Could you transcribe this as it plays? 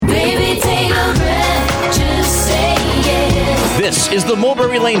This is the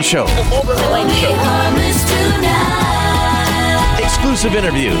Mulberry Lane Show. The Mulberry Lane Show. Exclusive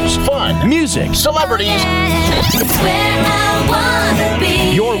interviews, fun, music, celebrities.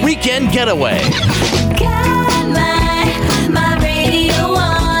 Your weekend getaway.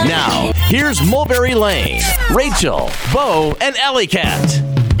 Now, here's Mulberry Lane, Rachel, Bo, and Alley Cat.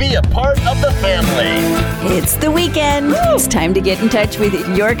 Be a part of the family. It's the weekend. It's time to get in touch with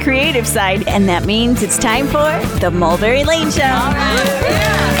your creative side, and that means it's time for the Mulberry Lane Show. All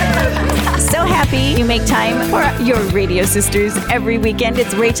right. So happy you make time for your radio sisters every weekend.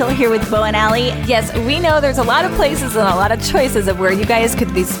 It's Rachel here with Bo and Allie. Yes, we know there's a lot of places and a lot of choices of where you guys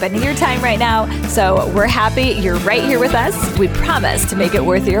could be spending your time right now. So we're happy you're right here with us. We promise to make it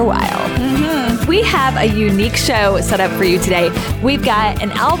worth your while. Mm-hmm. We have a unique show set up for you today. We've got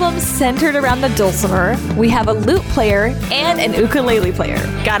an album centered around the Dulcimer. We have a lute player and an ukulele player.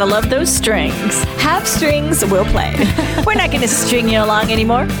 Gotta love those strings. Half strings will play. We're not going to string you along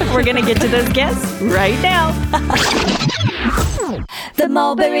anymore. We're going to get to those guests right now. The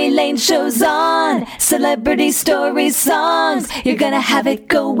Mulberry Lane Show's on. Celebrity stories, songs. You're gonna have it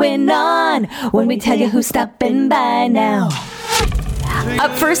going on when we tell you who's stopping by now.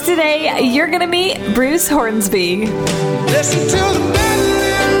 Up first today, you're gonna meet Bruce Hornsby. Listen to the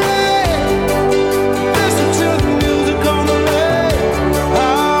listen to the music on the radio.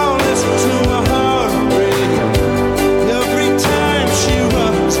 Oh, listen to my heart break every time she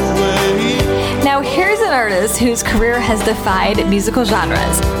runs away. Now here's an artist whose career has defied musical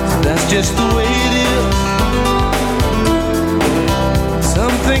genres. That's just the way it is.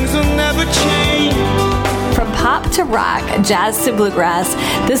 Some things will never change. From pop to rock, jazz to bluegrass,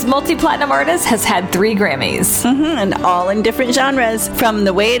 this multi-platinum artist has had 3 Grammys. And all in different genres. From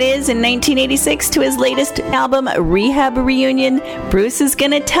The Way It Is in 1986 to his latest album, Rehab Reunion, Bruce is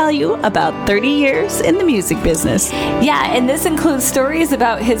going to tell you about 30 years in the music business. Yeah, and this includes stories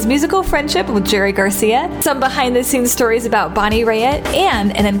about his musical friendship with Jerry Garcia, some behind-the-scenes stories about Bonnie Raitt,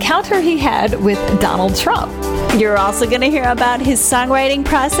 and an encounter he had with Donald Trump. You're also going to hear about his songwriting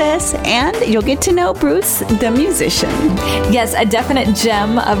process, and you'll get to know Bruce, the musician. Yes, a definite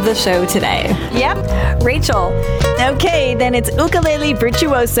gem of the show today. Yep. Rachel. Okay, then it's ukulele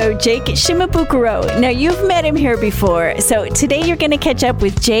virtuoso Jake Shimabukuro. Now, you've met him here before, so today you're going to catch up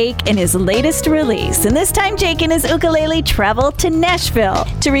with Jake and his latest release. And this time, Jake and his ukulele travel to Nashville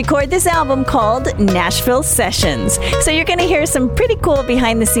to record this album called Nashville Sessions. So you're going to hear some pretty cool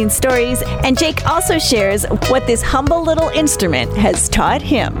behind-the-scenes stories, and Jake also shares what this humble little instrument has taught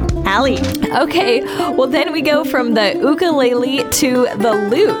him. Allie. Okay, well then we go from the ukulele to the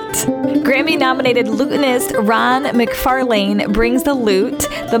lute. Grammy-nominated lutenist Ronn McFarlane brings the lute,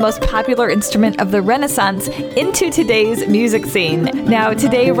 the most popular instrument of the Renaissance, into today's music scene. Now,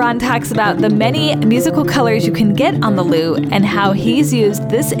 today Ronn talks about the many musical colors you can get on the lute and how he's used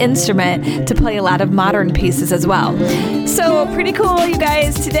this instrument to play a lot of modern pieces as well. So, pretty cool, you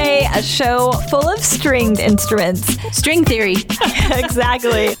guys. Today, a show full of stringed instruments. String theory.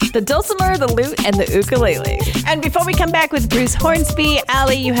 Exactly. The dulcimer, the lute, and the ukulele. And before we come back with Bruce Hornsby,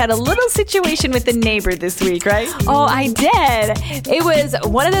 Allie, you had a little situation with the neighbor this week, right? Oh, I did. It was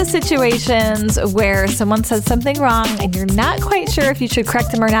one of those situations where someone says something wrong and you're not quite sure if you should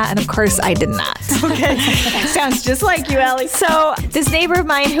correct them or not. And of course, I did not. Okay. Sounds just like you, Allie. So this neighbor of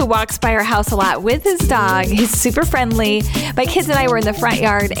mine who walks by our house a lot with his dog, he's super friendly. My kids and I were in the front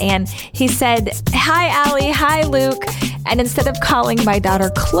yard and he said, "Hi, Allie. Hi, Luke." And instead of calling my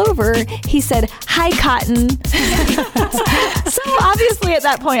daughter Clover, he said, "Hi, Cotton." So obviously at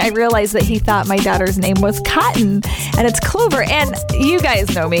that point, I realized that he thought my daughter's name was Cotton and it's Clover. And you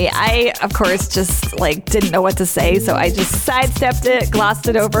guys know me. I, of course, just didn't know what to say. So I just sidestepped it, glossed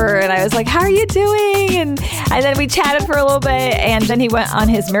it over. And I was like, "How are you doing?" And then we chatted for a little bit and then he went on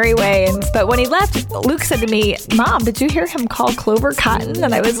his merry way. But when he left, Luke said to me, "Mom, did you hear him call Clover Cotton?"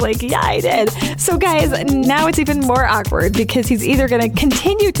 And I was like, "Yeah, I did." So guys, now it's even more awkward because he's either going to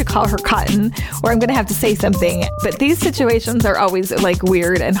continue to call her Cotton or I'm going to have to say something. But these situations are always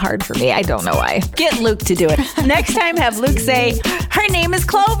weird and hard for me. I don't know why. Get Luke to do it. Next time, have Luke say, "Her name is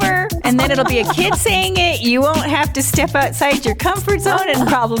Clover." And then it'll be a kid saying it. You won't have to step outside your comfort zone and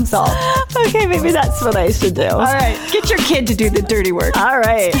problem solve. Okay, maybe that's what I should do. All right. Get your kid to do the dirty work. All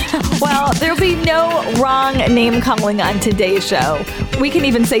right. Well, there'll be no wrong name calling on today's show. We can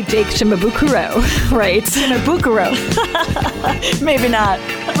even say Jake Shimabukuro, right? Shimabukuro. Maybe not.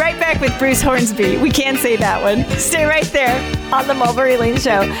 Right back with Bruce Hornsby. We can't say that one. Stay right there on the Mulberry Lane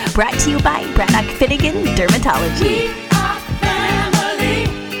Show. Brought to you by Brannock Finnegan Dermatology.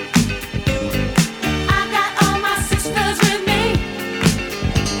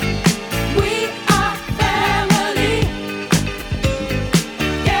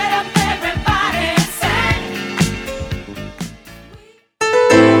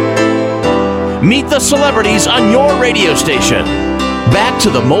 the celebrities on your radio station. Back to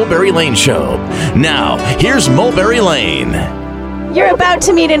the Mulberry Lane Show. Now, here's Mulberry Lane. You're about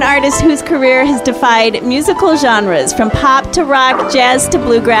to meet an artist whose career has defied musical genres, from pop to rock, jazz to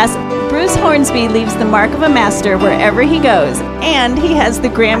bluegrass. Bruce Hornsby leaves the mark of a master wherever he goes, and he has the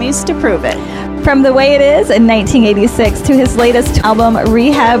Grammys to prove it. From The Way It Is in 1986 to his latest album,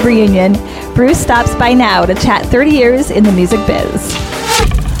 Rehab Reunion, Bruce stops by now to chat 30 years in the music biz.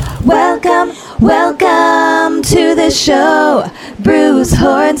 Welcome, welcome to the show, Bruce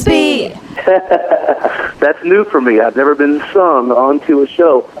Hornsby. That's new for me. I've never been sung onto a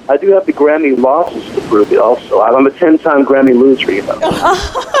show. I do have the Grammy losses to prove it also. I'm a 10-time Grammy loser, you know.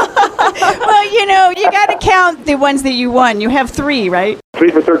 Well, you know, you got to count the ones that you won. You have 3, right?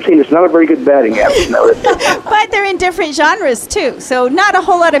 3 for 13 is not a very good batting average, no. But they're in different genres, too, so not a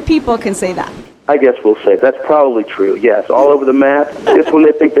whole lot of people can say that. I guess we'll say that's probably true, yes. All over the map. Just when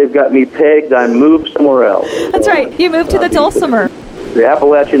they think they've got me pegged, I move somewhere else. That's right. You moved to the Dulcimer. The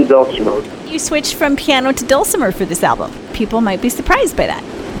Appalachian Dulcimer. You switched from piano to dulcimer for this album. People might be surprised by that.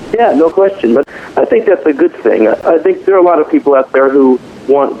 Yeah, no question. But I think that's a good thing. I think there are a lot of people out there who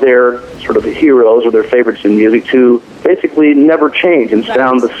want their sort of heroes or their favorites in music to basically never change and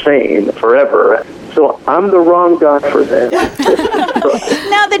sound the same forever. So I'm the wrong guy for that.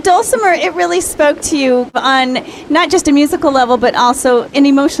 Now, the dulcimer, it really spoke to you on not just a musical level, but also an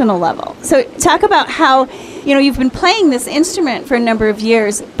emotional level. So talk about how, you know, you've been playing this instrument for a number of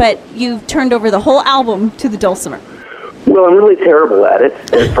years, but you've turned over the whole album to the dulcimer. Well, I'm really terrible at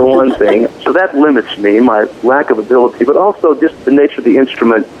it, for one thing. So that limits me, my lack of ability, but also just the nature of the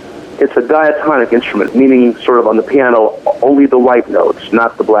instrument. It's a diatonic instrument, meaning sort of on the piano, only the white notes,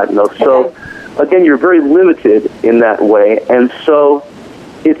 not the black notes. So, again, you're very limited in that way, and so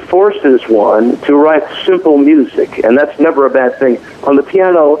it forces one to write simple music, and that's never a bad thing. On the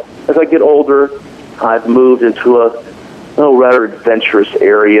piano, as I get older, I've moved into a rather adventurous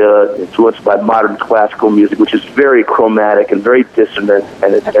area, influenced by modern classical music, which is very chromatic and very dissonant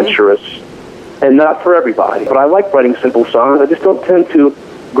and adventurous, and not for everybody. But I like writing simple songs. I just don't tend to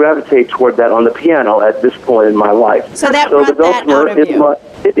gravitate toward that on the piano at this point in my life. So that brought that out of you.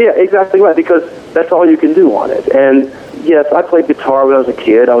 Yeah, exactly right, because that's all you can do on it. And yes, I played guitar when I was a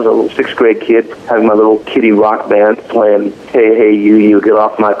kid. I was a little 6th grade kid having my little kiddie rock band playing Hey, Hey, You, Get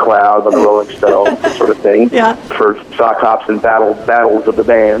Off My Cloud on the Rolling Stones, sort of thing, for sock hops and battles of the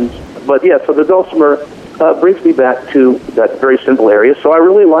bands. But yeah, so the dulcimer brings me back to that very simple area, so I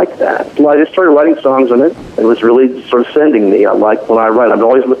really like that. So I just started writing songs on it, and it was really sort of sending me. I like when I write. I'm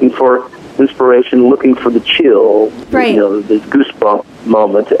always looking for inspiration, looking for the chill, right. You know, the goosebump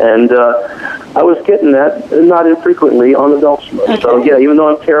moment, and I was getting that not infrequently on the dulcimer. Okay. So yeah, even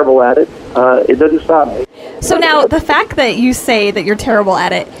though I'm terrible at it, it doesn't stop me. So now, the fact that you say that you're terrible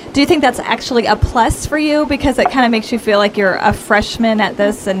at it, do you think that's actually a plus for you, because it kind of makes you feel like you're a freshman at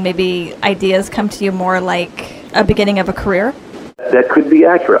this and maybe ideas come to you more like a beginning of a career? That could be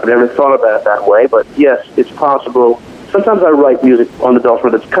accurate. I've never thought about it that way, but yes, it's possible. Sometimes I write music on the dulcimer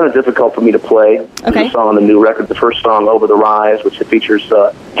that's kind of difficult for me to play. Okay. There's a song on the new record, the first song, Over the Rise, which features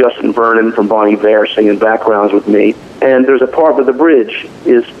Justin Vernon from Bon Iver singing backgrounds with me. And there's a part where the bridge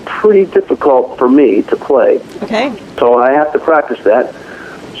is pretty difficult for me to play. Okay. So I have to practice that.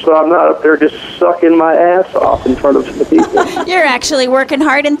 So I'm not up there just sucking my ass off in front of the people. You're actually working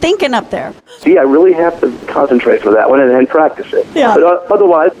hard and thinking up there. See, I really have to concentrate for that one and practice it. Yeah. But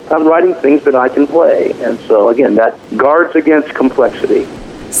otherwise, I'm writing things that I can play. And so, again, that guards against complexity.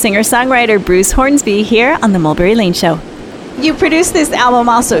 Singer-songwriter Bruce Hornsby here on the Mulberry Lane Show. You produced this album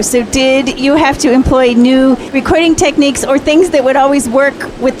also, so did you have to employ new recording techniques or things that would always work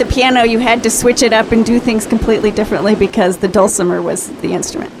with the piano? You had to switch it up and do things completely differently because the dulcimer was the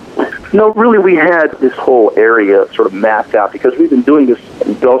instrument? No, really, we had this whole area sort of mapped out because we've been doing this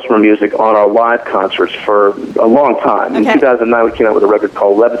dulcimer music on our live concerts for a long time. Okay. In 2009, we came out with a record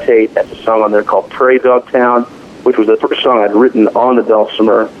called Levitate. That's a song on there called Prairie Dog Town, which was the first song I'd written on the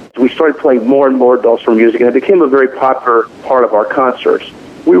dulcimer. We started playing more and more dulcimer music, and it became a very popular part of our concerts.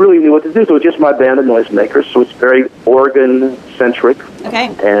 We really knew what to do, so it was just my band of noisemakers, so it's very organ-centric.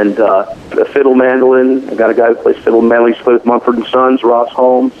 Okay. And a fiddle mandolin. I got a guy who plays fiddle mandolin. He's played with Mumford & Sons, Ross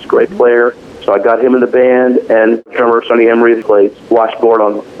Holmes, a great player. So I got him in the band, and drummer Sonny Emery plays washboard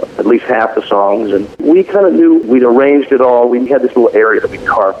on at least half the songs. And we kind of knew we'd arranged it all. We had this little area that we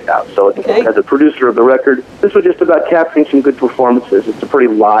carved out. So as a producer of the record, this was just about capturing some good performances. It's a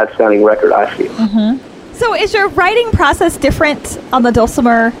pretty live-sounding record, I feel. Mm-hmm. So is your writing process different on the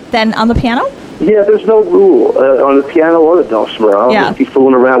dulcimer than on the piano? Yeah, there's no rule on the piano or the dulcimer. I'll just be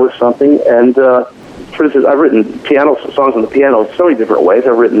fooling around with something, and for for instance, I've written songs on the piano so many different ways.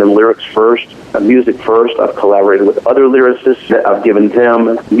 I've written them lyrics first, music first. I've collaborated with other lyricists. I've given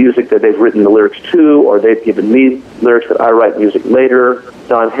them music that they've written the lyrics to, or they've given me lyrics that I write music later.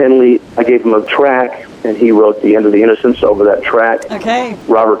 Don Henley, I gave him a track, and he wrote The End of the Innocents over that track. Okay.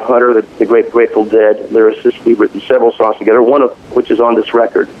 Robert Hunter, the great Grateful Dead lyricist, we've written several songs together, one of which is on this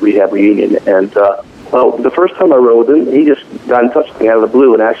record, Rehab Reunion. And well, the first time I wrote with him, he just got in touch with me out of the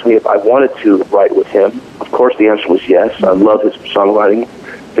blue and asked me if I wanted to write with him. Of course, the answer was yes. I love his songwriting.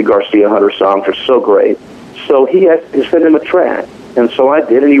 The Garcia Hunter songs are so great. So he asked me to send him a track, and so I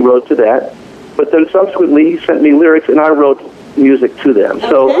did, and he wrote to that. But then subsequently, he sent me lyrics, and I wrote music to them. Okay.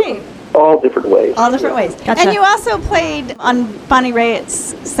 So all different ways. All different ways. Gotcha. And you also played on Bonnie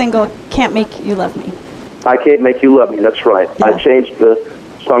Raitt's single, Can't Make You Love Me. I Can't Make You Love Me, that's right. Yeah. I changed the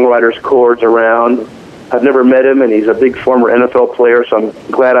songwriter's chords around. I've never met him, and he's a big former NFL player, so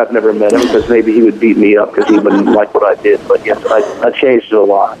I'm glad I've never met him, because maybe he would beat me up because he wouldn't like what I did. But yes, I changed it a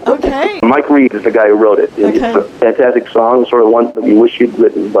lot. Okay. Mike Reed is the guy who wrote it. Okay. It's a fantastic song, sort of one that you wish you'd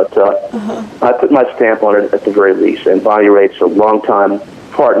written, but I put my stamp on it at the very least. And Bonnie Raitt's a longtime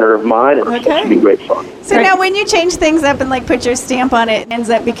partner of mine, and it should be a great song. So now when you change things up and like put your stamp on it, it ends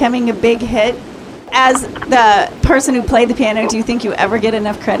up becoming a big hit. As the person who played the piano, do you think you ever get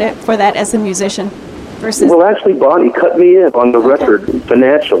enough credit for that as a musician? Versus Well, actually, Bonnie cut me in on the record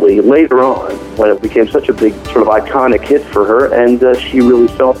financially later on when it became such a big, sort of iconic hit for her, and she really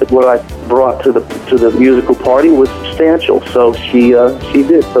felt that what I brought to the musical party was substantial. So she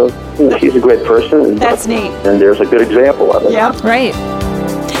did. So she's a great person. And, That's neat. And there's a good example of it. Yep. Right.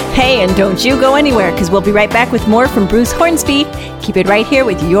 Hey, and don't you go anywhere, because we'll be right back with more from Bruce Hornsby. Keep it right here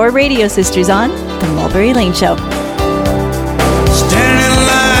with your radio sisters on The Mulberry Lane Show. Standing in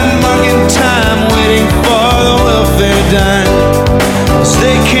line, marking time, waiting for the welfare dime, 'cause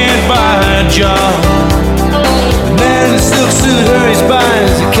they can't buy a job. The man in the silk suit hurries by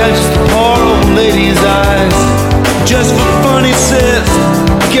as he catches the poor old lady's eyes. Just for fun, he says,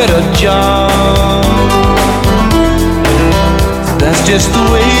 get a job. That's just the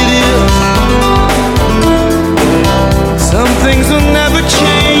way it is. Some things will never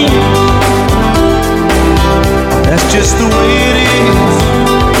change. That's just the way it is.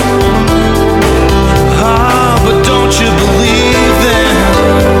 Ah, but don't you believe them?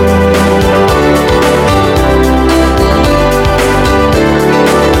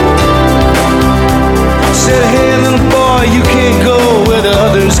 Said, hey little boy, you can't go where the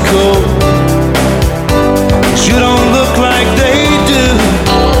others go. You don't look like they do.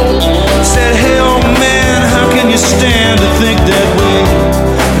 Said, hey old man, how can you stand to think that way?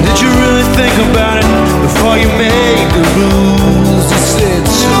 Did you really think about it before you made the rules? He said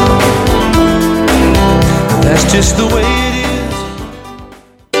so. That's just the way it is.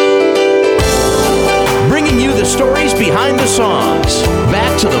 Bringing you the stories behind the songs.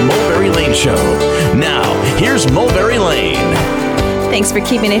 Back to the Mulberry Lane Show. Now, here's Mulberry Lane. Thanks for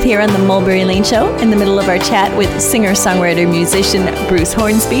keeping it here on the Mulberry Lane Show, in the middle of our chat with singer-songwriter musician Bruce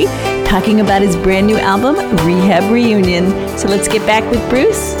Hornsby, talking about his brand new album, Rehab Reunion. So let's get back with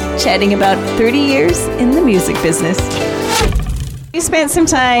Bruce, chatting about 30 years in the music business. You spent some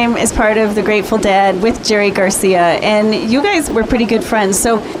time as part of the Grateful Dead with Jerry Garcia, and you guys were pretty good friends.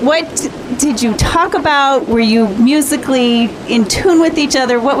 So what did you talk about? Were you musically in tune with each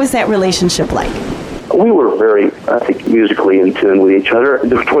other? What was that relationship like? We were very, I think, musically in tune with each other.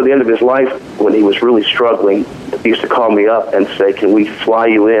 Toward the end of his life, when he was really struggling, he used to call me up and say, can we fly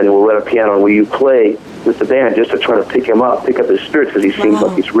you in and we'll rent a piano and will you play with the band just to try to pick up his spirits, because he seems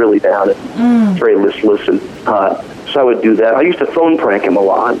like he's really down and very listless. And so I would do that. I used to phone prank him a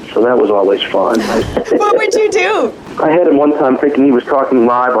lot, so that was always fun. What would you do? I had him one time thinking he was talking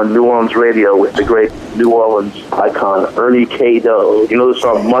live on New Orleans radio with the great New Orleans icon, Ernie K. Doe. You know the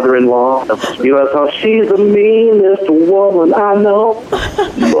song Mother-in-Law? You know that song? She's the meanest woman I know.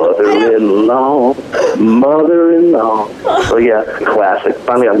 Mother-in-law, mother-in-law. So yeah, classic.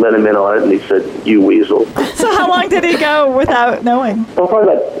 Finally I let him in on it and he said, you weasel. So how long did he go without knowing? Oh,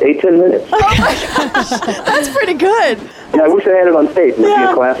 probably about 8-10 minutes. Oh my gosh, that's pretty good. Yeah, I wish I had it on tape. It would be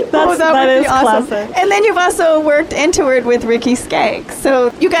a classic. That is awesome. Classic. And then you've also worked and toured with Ricky Skaggs.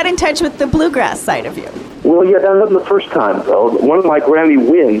 So you got in touch with the bluegrass side of you. Well, yeah, that wasn't the first time, though. One of my Grammy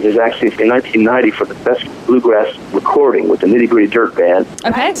wins is actually in 1990 for the best bluegrass recording with the Nitty Gritty Dirt Band.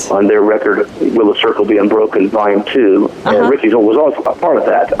 Okay. On their record, Will the Circle Be Unbroken, Volume 2. And Ricky was also a part of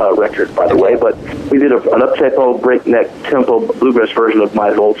that record, by the way. But we did an up-tempo, breakneck tempo bluegrass version of my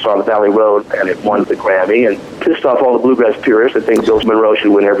old song, Valley Road, and it won the Grammy and pissed off all the bluegrass purists that think Bill Monroe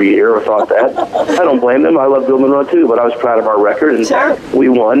should win every year, or thought that. I don't blame them. I love Bill Monroe, too, but I was proud of our record, and we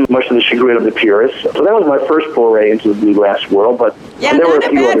won, much to the chagrin of the purists. So that was my first foray into the bluegrass world, but Yeah, there were not a a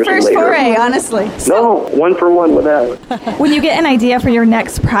few bad others first later. foray, honestly. No, 1 for 1 with that. When you get an idea for your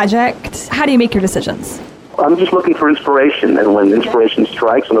next project, how do you make your decisions? I'm just looking for inspiration, and when inspiration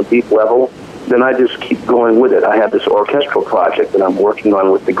strikes on a deep level, then I just keep going with it. I have this orchestral project that I'm working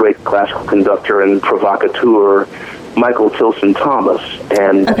on with the great classical conductor and provocateur Michael Tilson Thomas,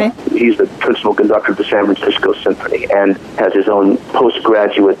 and he's the principal conductor of the San Francisco Symphony and has his own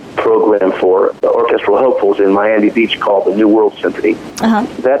postgraduate program for orchestral hopefuls in Miami Beach called the New World Symphony.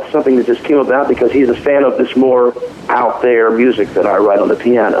 That's something that just came about because he's a fan of this more out there music that I write on the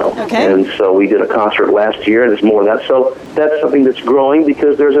piano. And so we did a concert last year, and there's more of that. So that's something that's growing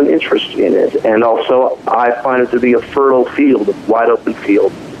because there's an interest in it. And also, I find it to be a fertile field, a wide open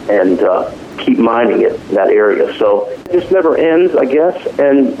field, and keep mining it, that area. So it just never ends, I guess.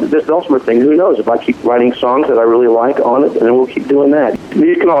 And this Dulcimer thing, who knows? If I keep writing songs that I really like on it, then we'll keep doing that.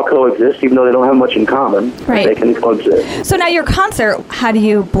 These can all coexist, even though they don't have much in common. Right. They can coexist. So now your concert, how do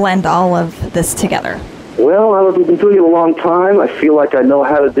you blend all of this together? Well, we've been doing it a long time. I feel like I know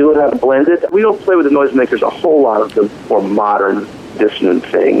how to do it, how to blend it. We don't play with the noisemakers a whole lot of the more modern, dissonant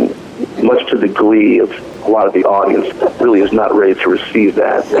thing, much to the glee of a lot of the audience really is not ready to receive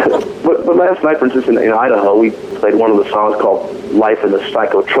that. but last night, for instance, in Idaho, we played one of the songs called Life in the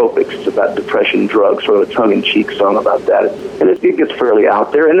Psychotropics. It's about depression, drugs, sort of a tongue-in-cheek song about that. And it gets fairly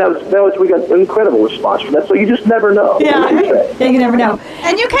out there. And we got an incredible response from that. So you just never know. Yeah, you never know.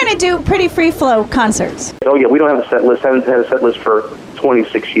 And you kind of do pretty free-flow concerts. Oh, yeah, we don't have a set list. Haven't had a set list for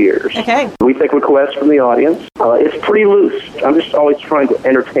 26 years. Okay. We take requests from the audience. It's pretty loose. I'm just always trying to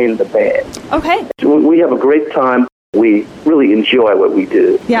entertain the band. Okay. So we have a great time. We really enjoy what we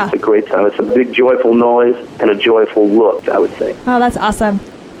do. Yeah. It's a great time. It's a big, joyful noise and a joyful look, I would think. Oh, that's awesome.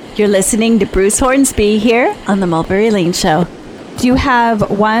 You're listening to Bruce Hornsby here on the Mulberry Lane Show. Do you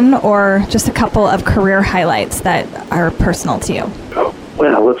have one or just a couple of career highlights that are personal to you?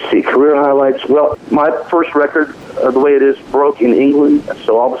 Well, let's see. Career highlights. Well, my first record, the way it is, broke in England.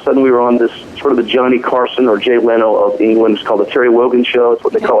 So all of a sudden we were on this sort of the Johnny Carson or Jay Leno of England. It's called the Terry Wogan Show. It's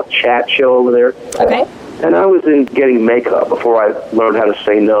what they call a chat show over there. Okay. And I was in getting makeup before I learned how to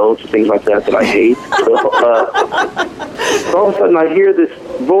say no to things like that I hate. So all of a sudden I hear this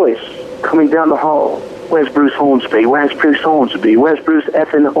voice coming down the hall. Where's Bruce Hornsby? Where's Bruce Hornsby? Where's Bruce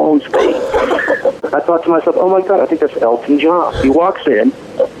effing Hornsby? I thought to myself, oh my God, I think that's Elton John. He walks in.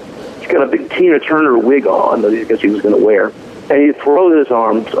 He's got a big Tina Turner wig on that I guess he was going to wear. And he throws his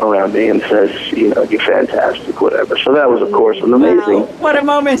arms around me and says, you're fantastic, whatever. So that was, of course, an amazing... Wow. What a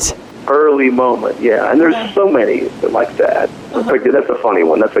moment. Early moment, yeah. And there's so many like that. That's a funny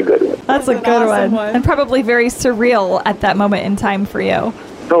one. That's a good one. That's a good awesome one. And probably very surreal at that moment in time for you.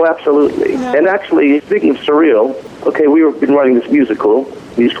 Oh, absolutely. Yeah. And actually, speaking of surreal, okay, we've been writing this musical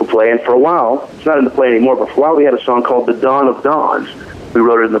play, and for a while, it's not in the play anymore, but for a while we had a song called The Dawn of Dawns. We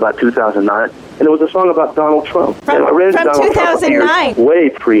wrote it in about 2009, and it was a song about Donald Trump. From 2009. Way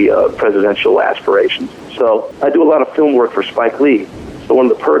pre-presidential aspirations. So I do a lot of film work for Spike Lee. So one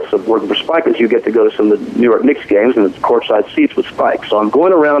of the perks of working for Spike is you get to go to some of the New York Knicks games and it's courtside seats with Spike. So I'm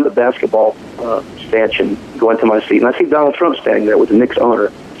going around the basketball stanchion, going to my seat, and I see Donald Trump standing there with the Knicks owner.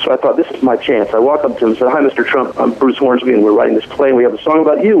 So I thought, this is my chance. I walk up to him and said, hi, Mr. Trump, I'm Bruce Hornsby, and we're writing this play, and we have a song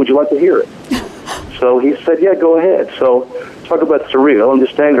about you. Would you like to hear it? So he said, yeah, go ahead. So talk about surreal. I'm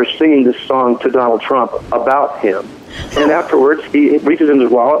just standing there singing this song to Donald Trump about him. And afterwards, he reaches in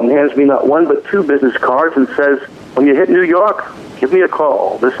his wallet and hands me not one but two business cards and says, when you hit New York, give me a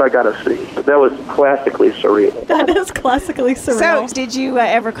call. This I got to see. That was classically surreal. That is classically surreal. So, did you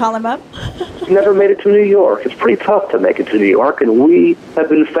ever call him up? Never made it to New York. It's pretty tough to make it to New York, and we have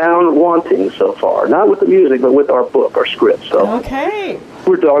been found wanting so far. Not with the music, but with our book, our script. So okay.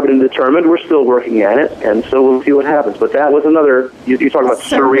 We're dogged and determined. We're still working at it, and so we'll see what happens. But that was another, you talk about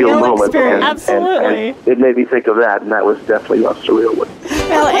surreal moment. Absolutely. And it made me think of that, and that was definitely a surreal one.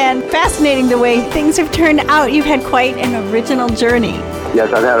 Well, and fascinating the way things have turned out. You've had quite an original journey.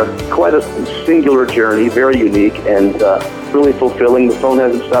 Yes, I've had quite a singular journey, very unique, and really fulfilling. The phone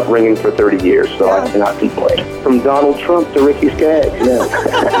hasn't stopped ringing for 30 years, so I cannot complain. From Donald Trump to Ricky Skaggs,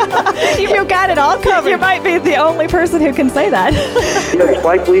 yeah. You got it all covered. You might be the only person who can say that. Yeah,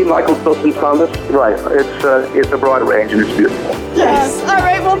 Spike Lee, Michael Tilson Thomas. Right. It's a broad range and it's beautiful. Yes. All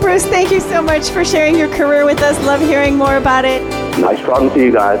right. Well, Bruce, thank you so much for sharing your career with us. Love hearing more about it. Nice talking to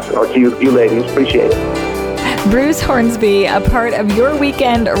you guys, or to you ladies. Appreciate it. Bruce Hornsby, a part of your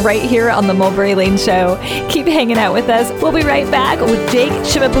weekend right here on the Mulberry Lane Show. Keep hanging out with us. We'll be right back with Jake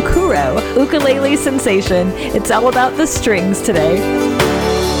Shimabukuro, ukulele sensation. It's all about the strings today.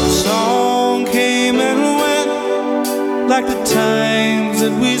 Song came and went like the times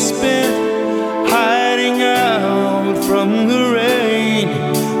that we spent hiding out from the rain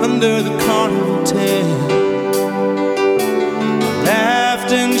under the carnival tent.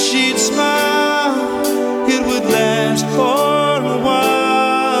 Laughed and she'd smile. It would last for a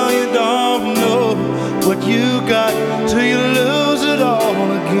while. You don't know what you got till you lose it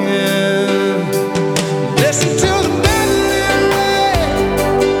all again. Listen to the melody,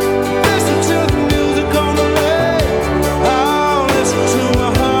 listen to the music on the radio. I'll listen to my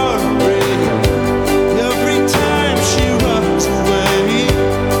heart break every time she runs away.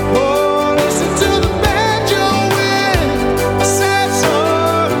 Oh, listen to the banjo wind, a sad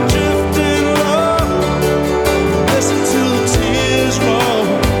song drifting low. Listen to the tears roll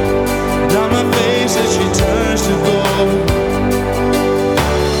down my face as she turns to gold.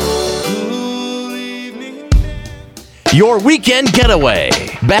 Good evening. Your weekend getaway.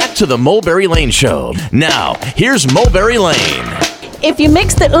 Back to the Mulberry Lane Show. Now, here's Mulberry Lane. If you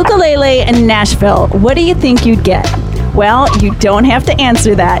mix the ukulele and Nashville, what do you think you'd get? Well, you don't have to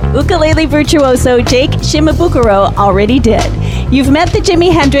answer that. Ukulele virtuoso Jake Shimabukuro already did. You've met the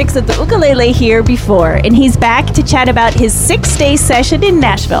Jimi Hendrix of the ukulele here before, and he's back to chat about his 6-day session in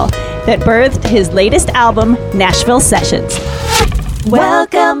Nashville that birthed his latest album, Nashville Sessions.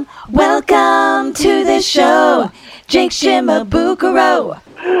 Welcome, welcome to the show, Jake Shimabukuro.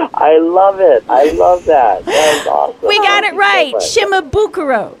 I love it. I love that. That's awesome. We got it right,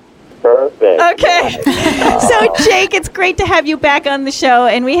 Shimabukuro. Perfect. Okay. So, Jake, it's great to have you back on the show,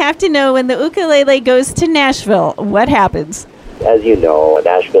 and we have to know when the ukulele goes to Nashville, what happens? As you know,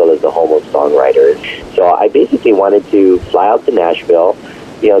 Nashville is the home of songwriters. So I basically wanted to fly out to Nashville,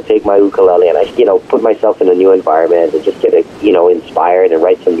 take my ukulele and I, put myself in a new environment and just get, inspired and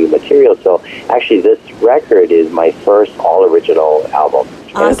write some new material. So actually this record is my first all-original album.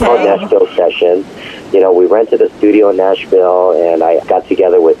 And it's called Nashville Sessions. We rented a studio in Nashville, and I got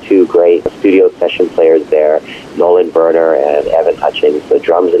together with two great studio session players there, Nolan Berner and Evan Hutchings, the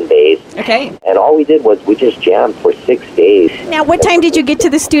drums and bass. Okay. And all we did was we just jammed for 6 days. Now, what time did you get to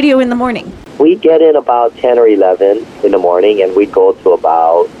the studio in the morning? We'd get in about 10 or 11 in the morning, and we'd go to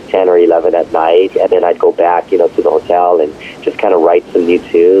about 10 or 11 at night, and then I'd go back, to the hotel and just kind of write some new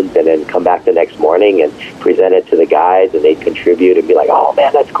tunes, and then come back the next morning and present it to the guys, and they'd contribute and be like, oh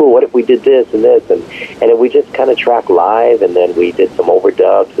man, that's cool, what if we did this and this, and then we just kind of tracked live, and then we did some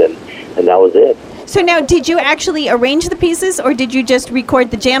overdubs, and that was it. So now, did you actually arrange the pieces, or did you just record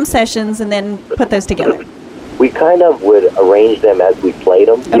the jam sessions and then put those together? We kind of would arrange them as we played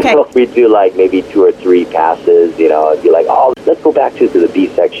them. Okay. We'd do like maybe 2 or 3 passes, and be like, oh, let's go back to the B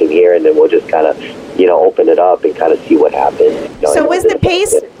section here, and then we'll just kind of, open it up and kind of see what happens. So was the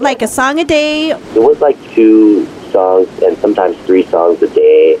pace like a song a day? It was like 2 songs and sometimes 3 songs a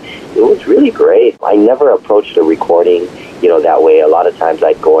day. It was really great. I never approached a recording, that way. A lot of times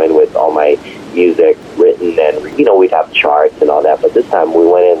I'd go in with all my music written and, we'd have charts and all that. But this time we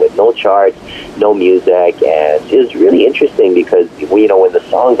went in with no charts, no music, and it was really interesting because, when the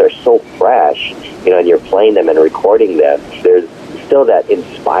songs are so fresh, and you're playing them and recording them, there's still that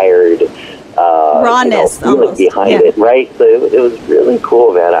inspired rawness feeling behind it, right? So it was really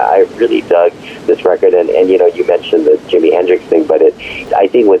cool, man. I really dug this record, and you mentioned the Jimi Hendrix thing, but I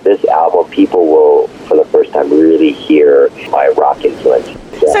think with this album, people will, for the first time, really hear my rock influence.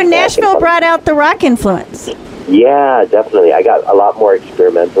 So Nashville brought out the rock influence. Yeah, definitely. I got a lot more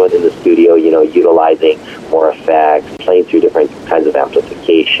experimental in the studio, utilizing more effects, playing through different kinds of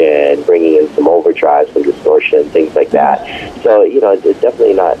amplification, bringing in some overdrive, some distortion, things like that. So, it's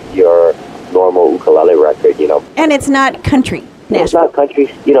definitely not your normal ukulele record, And it's not country. Nashville. It's not country.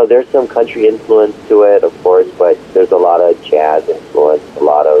 There's some country influence to it, of course, but there's a lot of jazz influence, a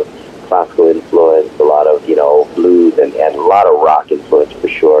lot of classical influence, a lot of, blues and a lot of rock influence for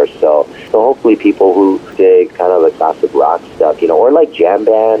sure. So hopefully people who dig kind of the classic rock stuff, or like jam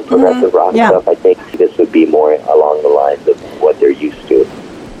band, progressive rock stuff, I think this would be more along the lines of what they're used to.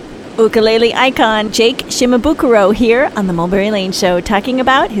 Ukulele icon Jake Shimabukuro here on the Mulberry Lane Show, talking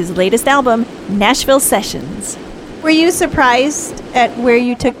about his latest album, Nashville Sessions. Were you surprised at where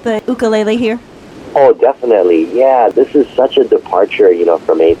you took the ukulele here? Oh, definitely. Yeah, this is such a departure,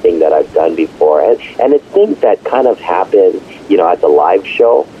 from anything that I've done before. And it's things that kind of happen, at the live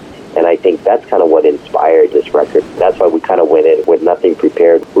show. And I think that's kind of what inspired this record. That's why we kind of went in with nothing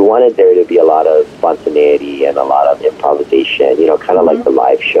prepared. We wanted there to be a lot of spontaneity and a lot of improvisation, kind of like the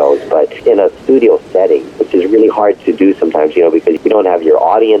live shows, but in a studio setting, which is really hard to do sometimes, because you don't have your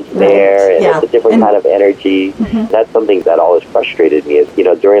audience there, and it's a different kind of energy. That's something that always frustrated me is,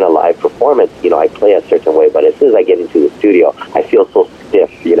 during a live performance, I play a certain way, but as soon as I get into the studio, I feel so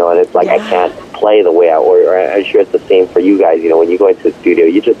stiff, and it's like I can't play the way or I'm sure it's the same for you guys, when you go into the studio,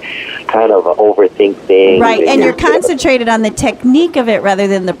 you just kind of overthink things. Right, and you're concentrated on the technique of it rather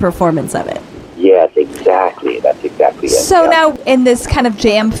than the performance of it. Yes, exactly. That's exactly it. So now, in this kind of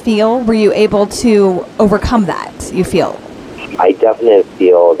jam feel, were you able to overcome that, you feel? I definitely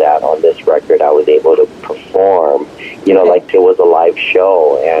feel that on this record I was able to perform, like it was a live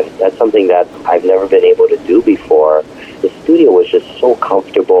show, and that's something that I've never been able to do before. The studio was just so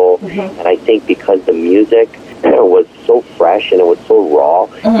comfortable, and I think because the music was so fresh and it was so raw,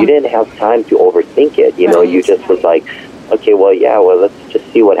 you didn't have time to overthink it. You just was like, okay, let's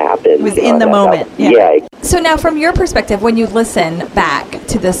just see what happens. It was in the moment. Yeah. So now, from your perspective, when you listen back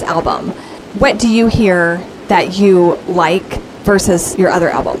to this album, what do you hear that you like versus your other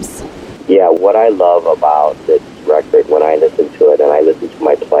albums? Yeah, what I love about this record, when I listen to it and I listen to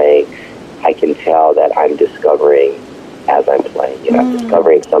my playing, I can tell that I'm discovering as I'm playing. I'm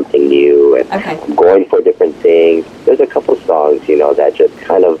discovering something new, and I'm going for different things. There's a couple songs, that just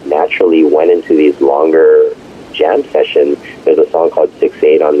kind of naturally went into these longer jam sessions. There's a song called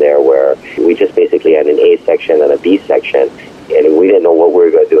 6-8 on there where we just basically had an A section and a B section, and we didn't know what we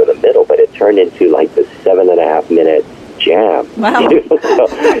were going to do in the middle, but it turned into like this 7.5-minute jam. Wow. So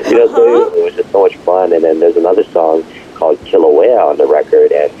it was just so much fun. And then there's another song called Kilauea on the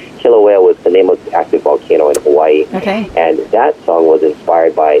record, and Kilauea was the name of the active volcano in Hawaii. Okay. And that song was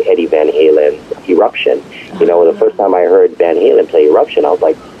inspired by Eddie Van Halen's Eruption. The first time I heard Van Halen play Eruption, I was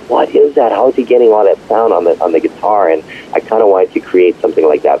like, what is that? How is he getting all that sound on the guitar? And I kind of wanted to create something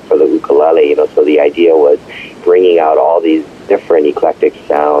like that for the ukulele, So the idea was bringing out all these different eclectic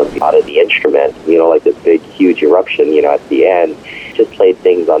sounds out of the instrument, like this big, huge eruption, at the end. Just played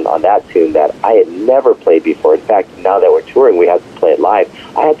things on that tune that I had never played before. In fact, now that we're touring, we have to play it live.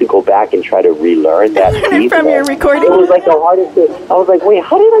 I had to go back and try to relearn that piece. From your recording? It was like the hardest thing. I was like, wait,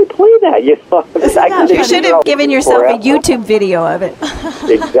 how did I play that? You should have given yourself a YouTube video of it.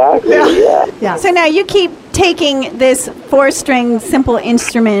 Exactly, yeah. So now you keep taking this 4-string simple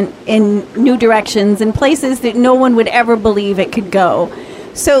instrument in new directions and places that no one would ever believe it could go.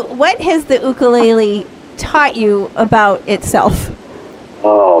 So what has the ukulele taught you about itself?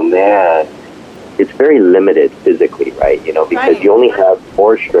 Oh, man. It's very limited physically, right? Because you only have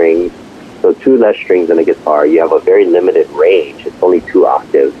 4 strings, so 2 less strings in a guitar. You have a very limited range. It's only 2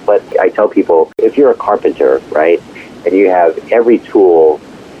 octaves. But I tell people, if you're a carpenter, right, and you have every tool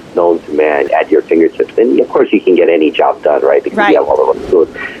known to man at your fingertips, then of course you can get any job done, right? Because you have all the tools.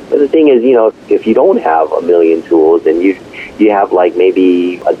 But the thing is, if you don't have a million tools and you have like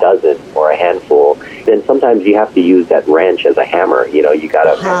maybe a dozen or a handful, then sometimes you have to use that wrench as a hammer. You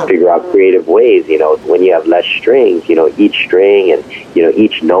got to figure out creative ways. When you have less strings, each string and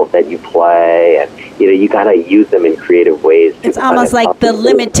each note that you play, and you got to use them in creative ways. It's almost like the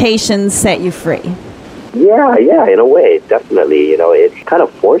limitations set you free. Yeah, in a way, definitely. It kind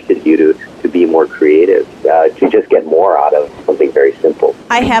of forces you to be more creative, to just get more out of something very simple.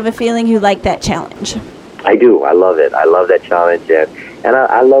 I have a feeling you like that challenge. I do. I love it. I love that challenge, and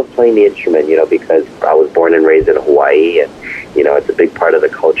I love playing the instrument, because I was born and raised in Hawaii, and it's a big part of the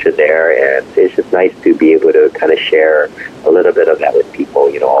culture there, and it's just nice to be able to kind of share a little bit of that with people,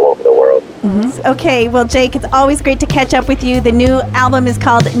 all over the world. Okay, well, Jake, it's always great to catch up with you. The new album is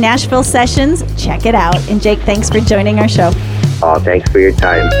called Nashville Sessions. Check it out. And Jake, thanks for joining our show. Oh, thanks for your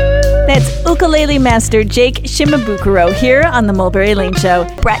time. That's ukulele master Jake Shimabukuro here on the Mulberry Lane Show.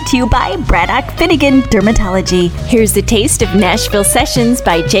 Brought to you by Braddock Finnegan Dermatology. Here's the taste of Nashville Sessions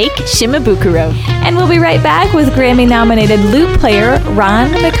by Jake Shimabukuro. And we'll be right back with Grammy-nominated lute player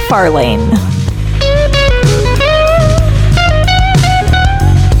Ronn McFarlane.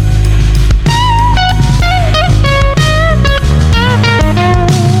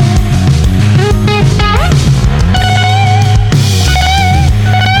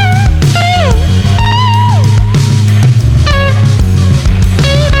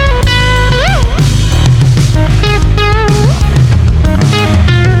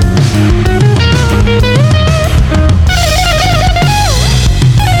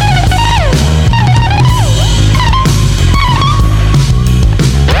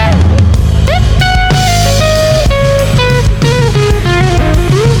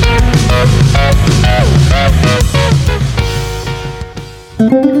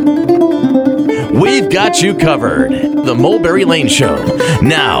 got you covered. The Mulberry Lane Show.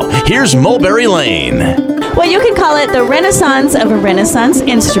 Now, here's Mulberry Lane. Well, you can call it the renaissance of a Renaissance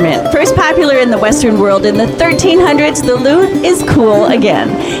instrument. First popular in the Western world in the 1300s, the lute is cool again.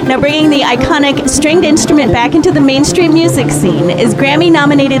 Now, bringing the iconic stringed instrument back into the mainstream music scene is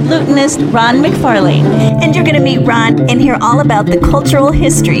Grammy-nominated lutenist Ronn McFarlane. And you're going to meet Ron and hear all about the cultural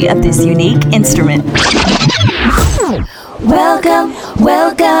history of this unique instrument.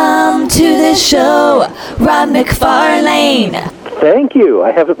 Welcome to the show, Ronn McFarlane. Thank you.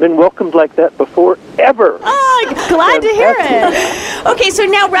 I haven't been welcomed like that before, ever. Oh, glad to hear it. Okay, so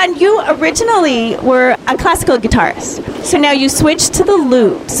now, Ron, you originally were a classical guitarist. So now you switched to the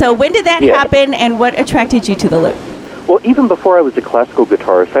lute. So when did that happen, and what attracted you to the lute? Well, even before I was a classical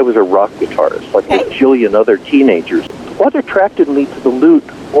guitarist, I was a rock guitarist, like a jillion other teenagers. What attracted me to the lute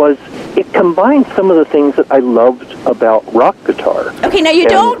was it combined some of the things that I loved about rock guitar. Okay, now you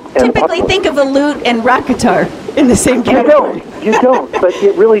don't typically think of a lute and rock guitar in the same category. You don't, but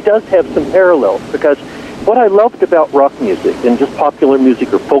it really does have some parallels, because what I loved about rock music and just popular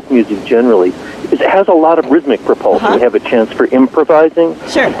music or folk music generally is it has a lot of rhythmic propulsion. You have a chance for improvising.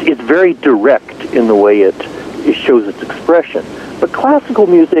 Sure. It's very direct in the way it shows its expression. But classical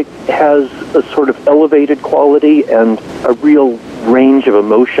music has a sort of elevated quality and a real range of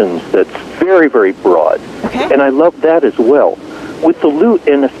emotions that's very, very broad. Okay. And I love that as well. With the lute,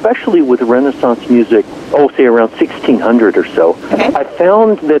 and especially with Renaissance music, say around 1600 or so, I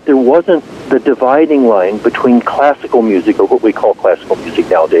found that there wasn't the dividing line between classical music, or what we call classical music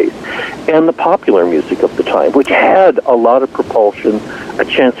nowadays, and the popular music of the time, which had a lot of propulsion, a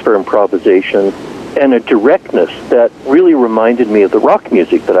chance for improvisation, and a directness that really reminded me of the rock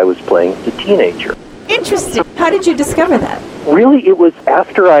music that I was playing as a teenager. Interesting. How did you discover that? Really, it was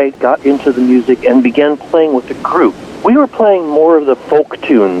after I got into the music and began playing with a group. We were playing more of the folk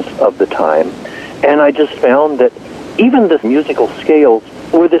tunes of the time, and I just found that even the musical scales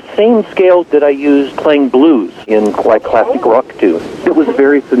were the same scales that I used playing blues in like classic rock tunes. It was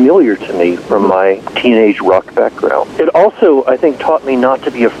very familiar to me from my teenage rock background. It also, I think, taught me not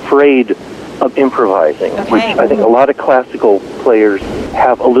to be afraid of improvising, which I think a lot of classical players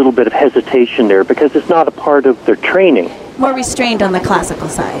have a little bit of hesitation there because it's not a part of their training. More restrained on the classical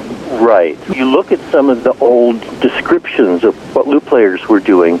side. Right. You look at some of the old descriptions of what lute players were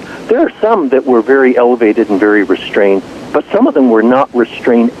doing, there are some that were very elevated and very restrained, but some of them were not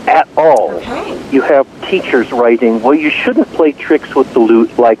restrained at all. You have teachers writing, well, you shouldn't play tricks with the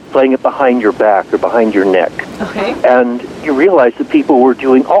lute like playing it behind your back or behind your neck. And you realize that people were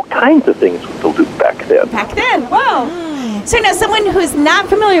doing all kinds of things with the lute back then. Back then, wow. So now, someone who's not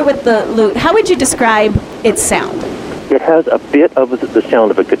familiar with the lute, how would you describe its sound? It has a bit of the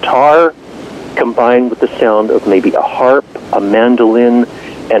sound of a guitar combined with the sound of maybe a harp, a mandolin,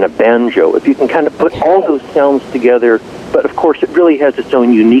 and a banjo. If you can kind of put all those sounds together, but of course it really has its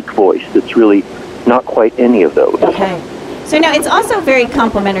own unique voice that's really not quite any of those. So now it's also very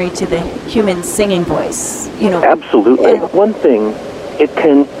complementary to the human singing voice, you know. Absolutely. One thing, it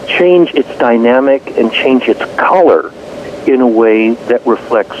can change its dynamic and change its color in a way that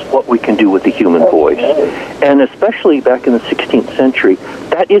reflects what we can do with the human voice. And especially back in the 16th century,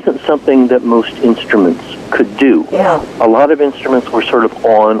 that isn't something that most instruments could do. A lot of instruments were sort of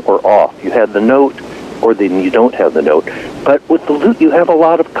on or off. You had the note, or then you don't have the note. But with the lute, you have a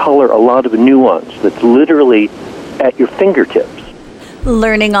lot of color, a lot of nuance that's literally at your fingertips.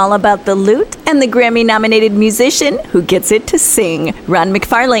 Learning all about the lute and the Grammy-nominated musician who gets it to sing, Ronn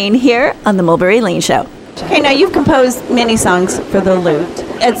McFarlane here on the Mulberry Lane Show. Okay, now you've composed many songs for the lute.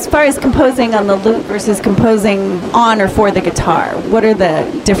 As far as composing on the lute versus composing on or for the guitar, what are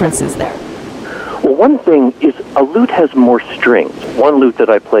the differences there? Well, one thing is a lute has more strings. One lute that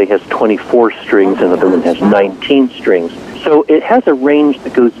I play has 24 strings, and another one has 19 strings. So it has a range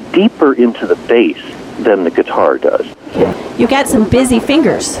that goes deeper into the bass than the guitar does. You got some busy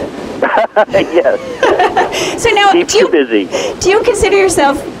fingers. Yes. So now, busy. Do you consider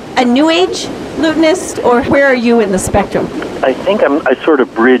yourself a new age lutenist, or where are you in the spectrum? I think I sort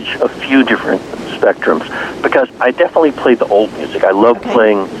of bridge a few different spectrums, because I definitely play the old music. I love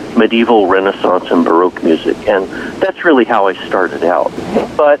playing medieval, Renaissance, and Baroque music, and that's really how I started out.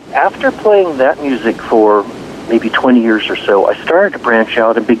 But after playing that music for maybe 20 years or so, I started to branch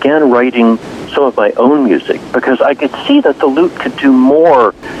out and began writing some of my own music, because I could see that the lute could do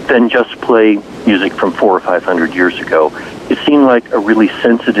more than just play music from 400 or 500 years ago. It seemed like a really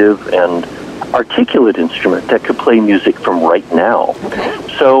sensitive and articulate instrument that could play music from right now.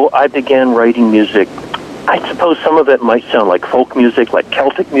 So I began writing music I suppose some of it might sound like folk music, like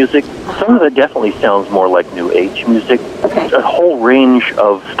Celtic music. Some of it definitely sounds more like New Age music. Okay. A whole range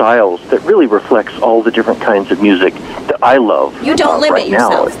of styles that really reflects all the different kinds of music that I love. You don't limit right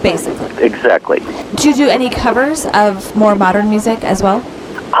yourself, now. basically. Exactly. Do you do any covers of more modern music as well?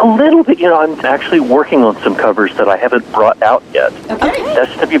 A little bit, I'm actually working on some covers that I haven't brought out yet. Okay.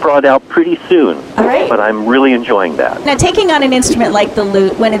 That's to be brought out pretty soon. All right. But I'm really enjoying that. Now, taking on an instrument like the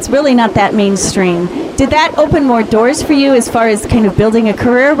lute, when it's really not that mainstream, did that open more doors for you as far as kind of building a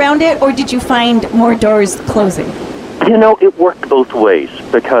career around it, or did you find more doors closing? It worked both ways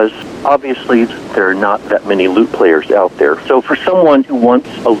because obviously there are not that many lute players out there. So for someone who wants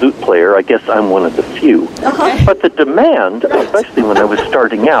a lute player, I guess I'm one of the few. Uh-huh. But the demand, especially when I was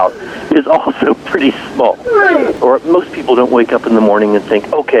starting out, is also pretty small. Or most people don't wake up in the morning and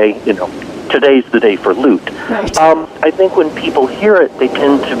think, okay, today's the day for lute. Right. I think when people hear it, they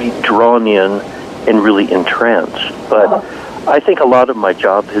tend to be drawn in and really entranced. But I think a lot of my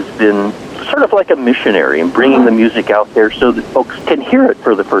job has been sort of like a missionary in bringing the music out there so that folks can hear it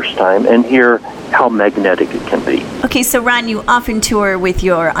for the first time and hear how magnetic it can be. Okay, so Ron, you often tour with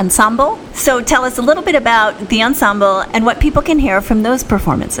your ensemble. So tell us a little bit about the ensemble and what people can hear from those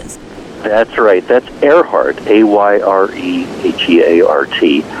performances. That's right. That's Ayreheart, Ayreheart.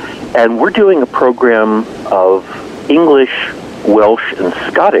 And we're doing a program of English, Welsh, and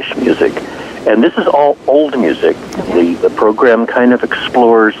Scottish music. And this is all old music. The program kind of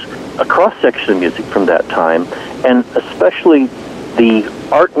explores a cross-section of music from that time, and especially the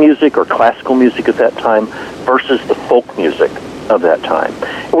art music or classical music of that time versus the folk music of that time.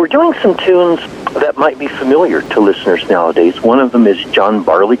 And we're doing some tunes that might be familiar to listeners nowadays. One of them is John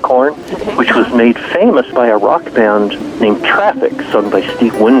Barleycorn, which was made famous by a rock band named Traffic, sung by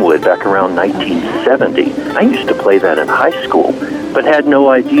Steve Winwood back around 1970. I used to play that in high school, but had no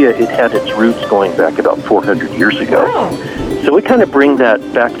idea it had its roots going back about 400 years ago. So we kind of bring that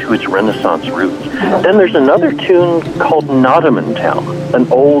back to its Renaissance roots. Then there's another tune called Nottingham Town, an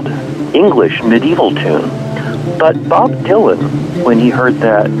old English medieval tune. But Bob Dylan, when he heard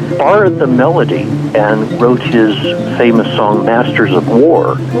that, borrowed the melody and wrote his famous song Masters of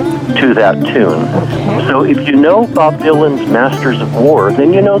War to that tune. So if you know Bob Dylan's Masters of War,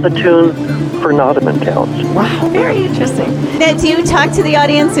 then you know the tune for Nottingham Towns. Wow, very interesting. Now, do you talk to the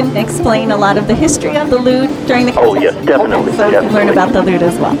audience and explain a lot of the history of the lute during the concert? Oh, yes, definitely. So you can learn about the lute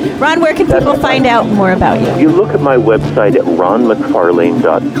as well. Ron, where can people find out more about you? You look at my website at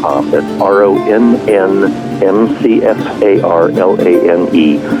ronmcfarlane.com. That's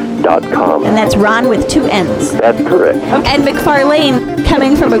RONNMCFARLANE.com. And that's Ron with 2 N's. That's correct. And McFarlane,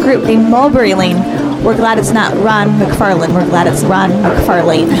 coming from a group named Mulberry Lane, we're glad it's not Ron McFarlane. We're glad it's Ron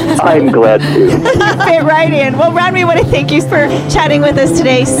McFarlane. I'm glad to. Fit right in. Well, Ron, we want to thank you for chatting with us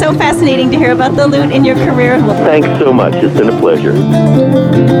today. So fascinating to hear about the lute in your career. Thanks so much. It's been a pleasure.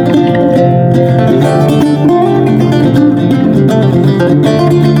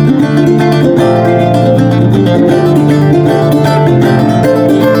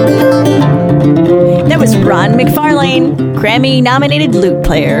 That was Ron McFarlane, Grammy-nominated lute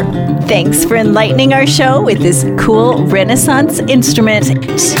player. Thanks for enlightening our show with this cool Renaissance instrument.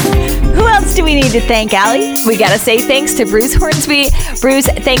 Who else do we need to thank, Allie? We gotta say thanks to Bruce Hornsby. Bruce,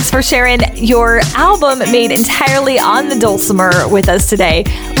 thanks for sharing your album made entirely on the Dulcimer with us today.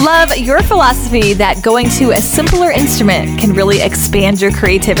 Love your philosophy that going to a simpler instrument can really expand your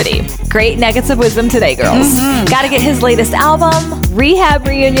creativity. Great nuggets of wisdom today, girls. Gotta get his latest album, Rehab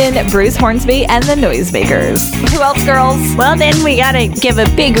Reunion, Bruce Hornsby, and the Noisemakers. Who else, girls? Well, then we gotta give a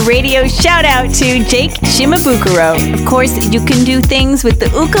big radio shout out to Jake Shimabukuro. Of course, you can do things with the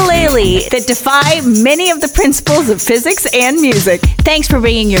ukulele that defy many of the principles of physics and music. Thanks for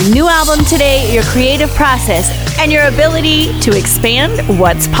bringing your new album today, your creative process, and your ability to expand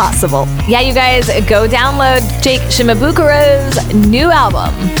what's possible. Yeah, you guys, go download Jake Shimabukuro's new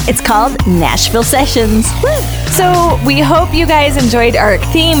album. It's called Nashville Sessions. Woo! So we hope you guys enjoyed our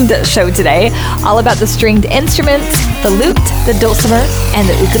themed show today, all about the stringed instruments, the lute, the dulcimer, and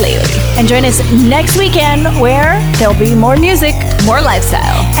the ukulele. And join us next weekend where there'll be more music, more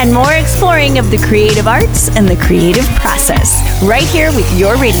lifestyle, and more exploring of the creative arts and the creative process. Right here with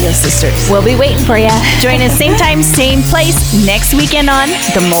your radio sisters. We'll be waiting for you. Join us same time, same place next weekend on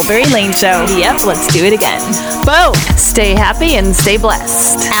The Mulberry Lane Show. Yep, let's do it again. Bo, stay happy and stay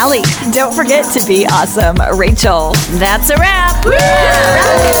blessed. Allie, don't forget to be awesome. Rachel, that's a wrap.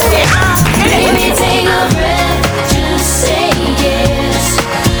 Everything